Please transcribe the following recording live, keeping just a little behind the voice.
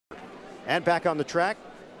And back on the track,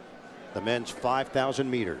 the men's 5,000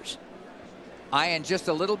 meters. Ian, just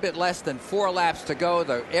a little bit less than 4 laps to go.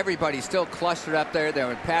 Everybody's still clustered up there. They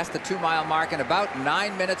were past the 2-mile mark in about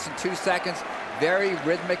 9 minutes and 2 seconds. Very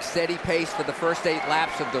rhythmic, steady pace for the first 8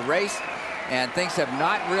 laps of the race. And things have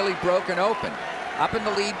not really broken open. Up in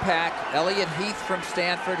the lead pack, Elliott Heath from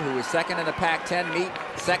Stanford, who was second in the Pac-10 meet,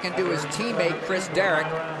 second to his teammate Chris Derrick.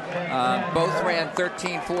 Both ran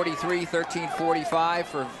 13:43, 13:45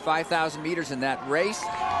 for 5,000 meters in that race.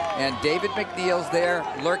 And David McNeill's there,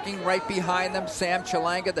 lurking right behind them. Sam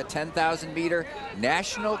Chalanga, the 10,000 meter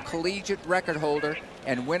national collegiate record holder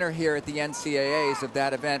and winner here at the NCAAs of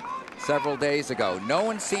that event several days ago. No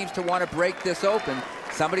one seems to want to break this open.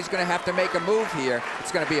 Somebody's going to have to make a move here.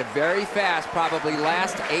 It's going to be a very fast, probably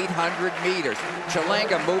last 800 meters.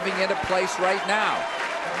 Chalanga moving into place right now.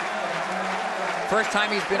 First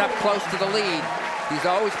time he's been up close to the lead. He's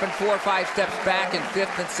always been 4 or 5 steps back in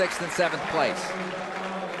 5th and 6th and 7th place.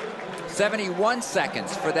 71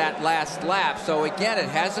 seconds for that last lap. So again, it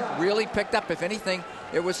hasn't really picked up. If anything,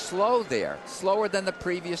 it was slow there, slower than the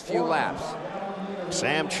previous few laps.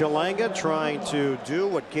 Sam Chalanga trying to do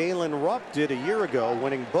what Galen Rupp did a year ago,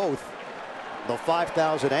 winning both the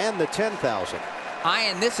 5,000 and the 10,000.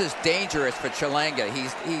 Ian, this is dangerous for Chalanga.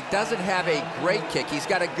 He doesn't have a great kick. He's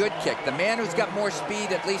got a good kick. The man who's got more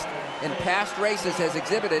speed, at least in past races, has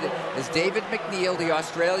exhibited is David McNeill, the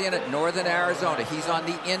Australian at Northern Arizona. He's on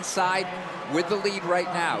the inside with the lead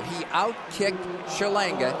right now. He outkicked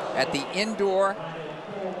Chalanga at the indoor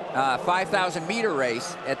 5,000 meter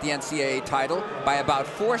race at the NCAA title by about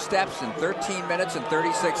 4 steps in 13 minutes and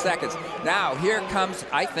 36 seconds. Now here comes,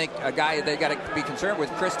 I think, a guy they got to be concerned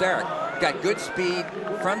with, Chris Derrick. Got good speed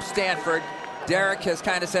from Stanford. Derrick has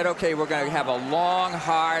kind of said, okay, we're going to have a long,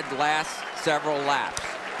 hard last several laps.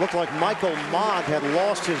 Looked like Michael Mogg had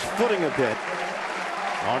lost his footing a bit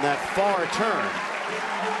on that far turn.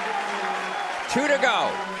 2 to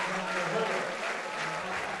go.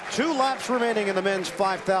 2 laps remaining in the men's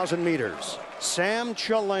 5,000 meters. Sam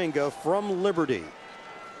Chalanga from Liberty.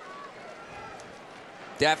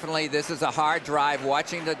 Definitely, this is a hard drive.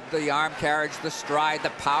 Watching the arm carriage, the stride, the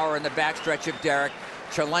power, and the backstretch of Derrick.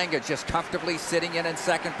 Chalanga just comfortably sitting in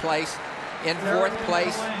 2nd place. In 4th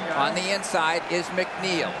place on the inside is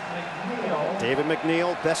McNeill. David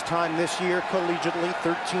McNeill, best time this year collegiately,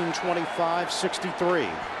 13:25.63.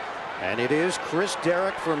 And it is Chris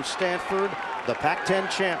Derrick from Stanford, the Pac-10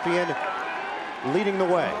 champion, leading the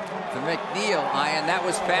way. For McNeill, Ian, that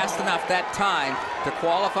was fast enough that time to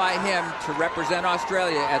qualify him to represent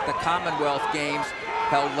Australia at the Commonwealth Games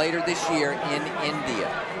held later this year in India.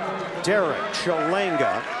 Derrick,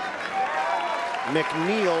 Chalanga,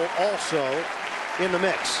 McNeill also in the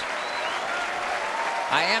mix.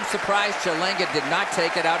 I am surprised Chalanga did not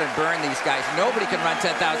take it out and burn these guys. Nobody can run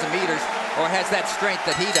 10,000 meters or has that strength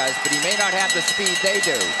that he does, but he may not have the speed they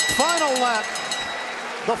do. Final lap,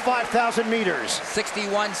 the 5,000 meters.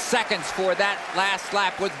 61 seconds for that last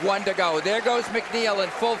lap with 1 to go. There goes McNeill in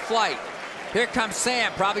full flight. Here comes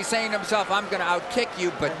Sam, probably saying to himself, I'm going to outkick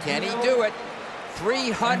you, but can he do it?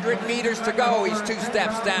 300 meters to go. He's 2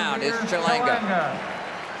 steps down, is Chalanga.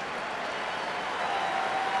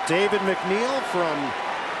 David McNeill from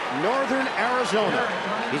Northern Arizona.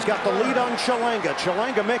 He's got the lead on Chalanga.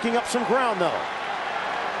 Chalanga making up some ground, though.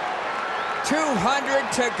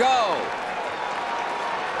 200 to go.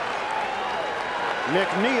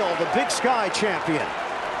 McNeill, the Big Sky champion.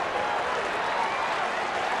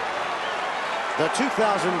 The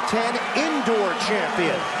 2010 indoor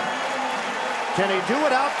champion. Can he do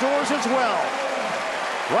it outdoors as well?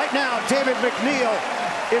 Right now, David McNeill,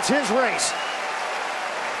 it's his race.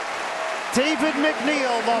 David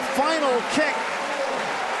McNeill, the final kick.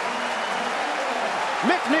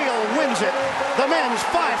 McNeill wins it, the men's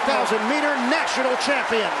 5,000-meter national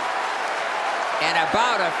champion. And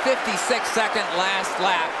about a 56-second last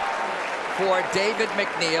lap for David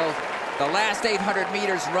McNeill. The last 800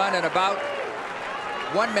 meters run in about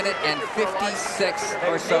 1 minute and 56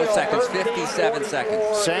 or so seconds, 57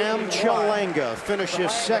 seconds. Sam Chalanga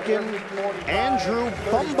finishes 2nd. Andrew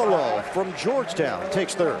Bumbelow from Georgetown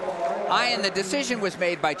takes 3rd. Ian, the decision was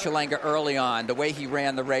made by Chalanga early on, the way he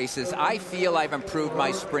ran the races. I feel I've improved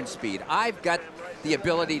my sprint speed. I've got the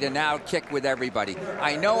ability to now kick with everybody.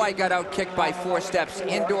 I know I got out-kicked by 4 steps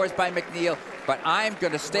indoors by McNeill, but I'm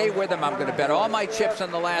going to stay with him. I'm going to bet all my chips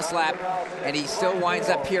on the last lap, and he still winds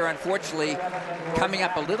up here, unfortunately, coming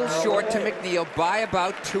up a little short to McNeill by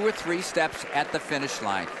about 2 or 3 steps at the finish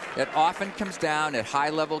line. It often comes down at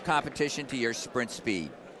high-level competition to your sprint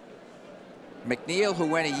speed. McNeill, who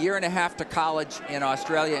went a year and a half to college in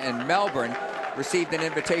Australia in Melbourne, received an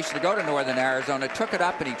invitation to go to Northern Arizona, took it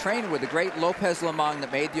up, and he trained with the great Lopez Lamong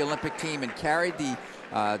that made the Olympic team and carried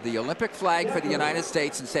the Olympic flag for the United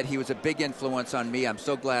States, and said he was a big influence on me. I'm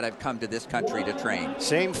so glad I've come to this country to train.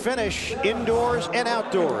 Same finish, indoors and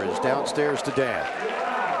outdoors. Downstairs to Dan.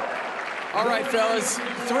 All right, fellas,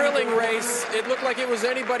 thrilling race. It looked like it was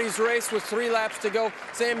anybody's race with 3 laps to go.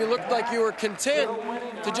 Sam, you looked like you were content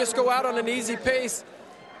to just go out on an easy pace.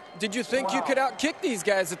 Did you think you could outkick these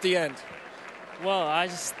guys at the end? Well, I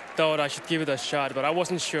just thought I should give it a shot, but I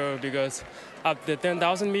wasn't sure because up the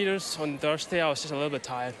 10,000 meters on Thursday, I was just a little bit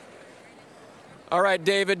tired. All right,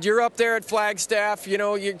 David, you're up there at Flagstaff. You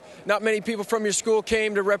know, not many people from your school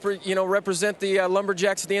came to represent the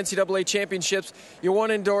Lumberjacks at the NCAA Championships. You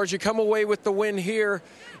won indoors. You come away with the win here.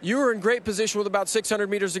 You were in great position with about 600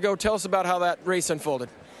 meters to go. Tell us about how that race unfolded.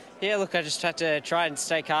 Yeah, look, I just had to try and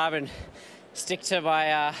stay calm and stick to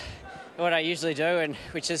my what I usually do, and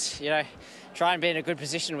which is, try and be in a good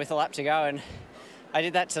position with a lap to go. And I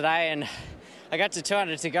did that today, and I got to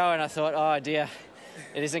 200 to go, and I thought, oh dear,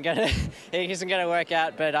 it isn't gonna work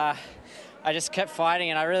out. But I just kept fighting,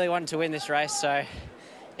 and I really wanted to win this race. So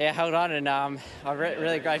yeah, held on, and I'm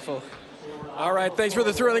really grateful. All right, thanks for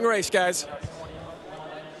the thrilling race, guys.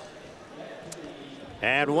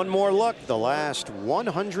 And one more look, the last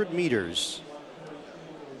 100 meters.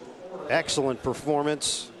 Excellent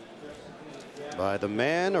performance by the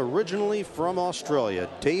man originally from Australia,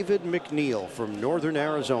 David McNeill from Northern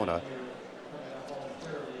Arizona.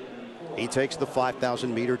 He takes the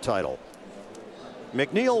 5,000-meter title.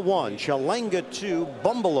 McNeill 1, Chalanga 2,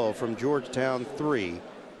 Bumbalo from Georgetown 3,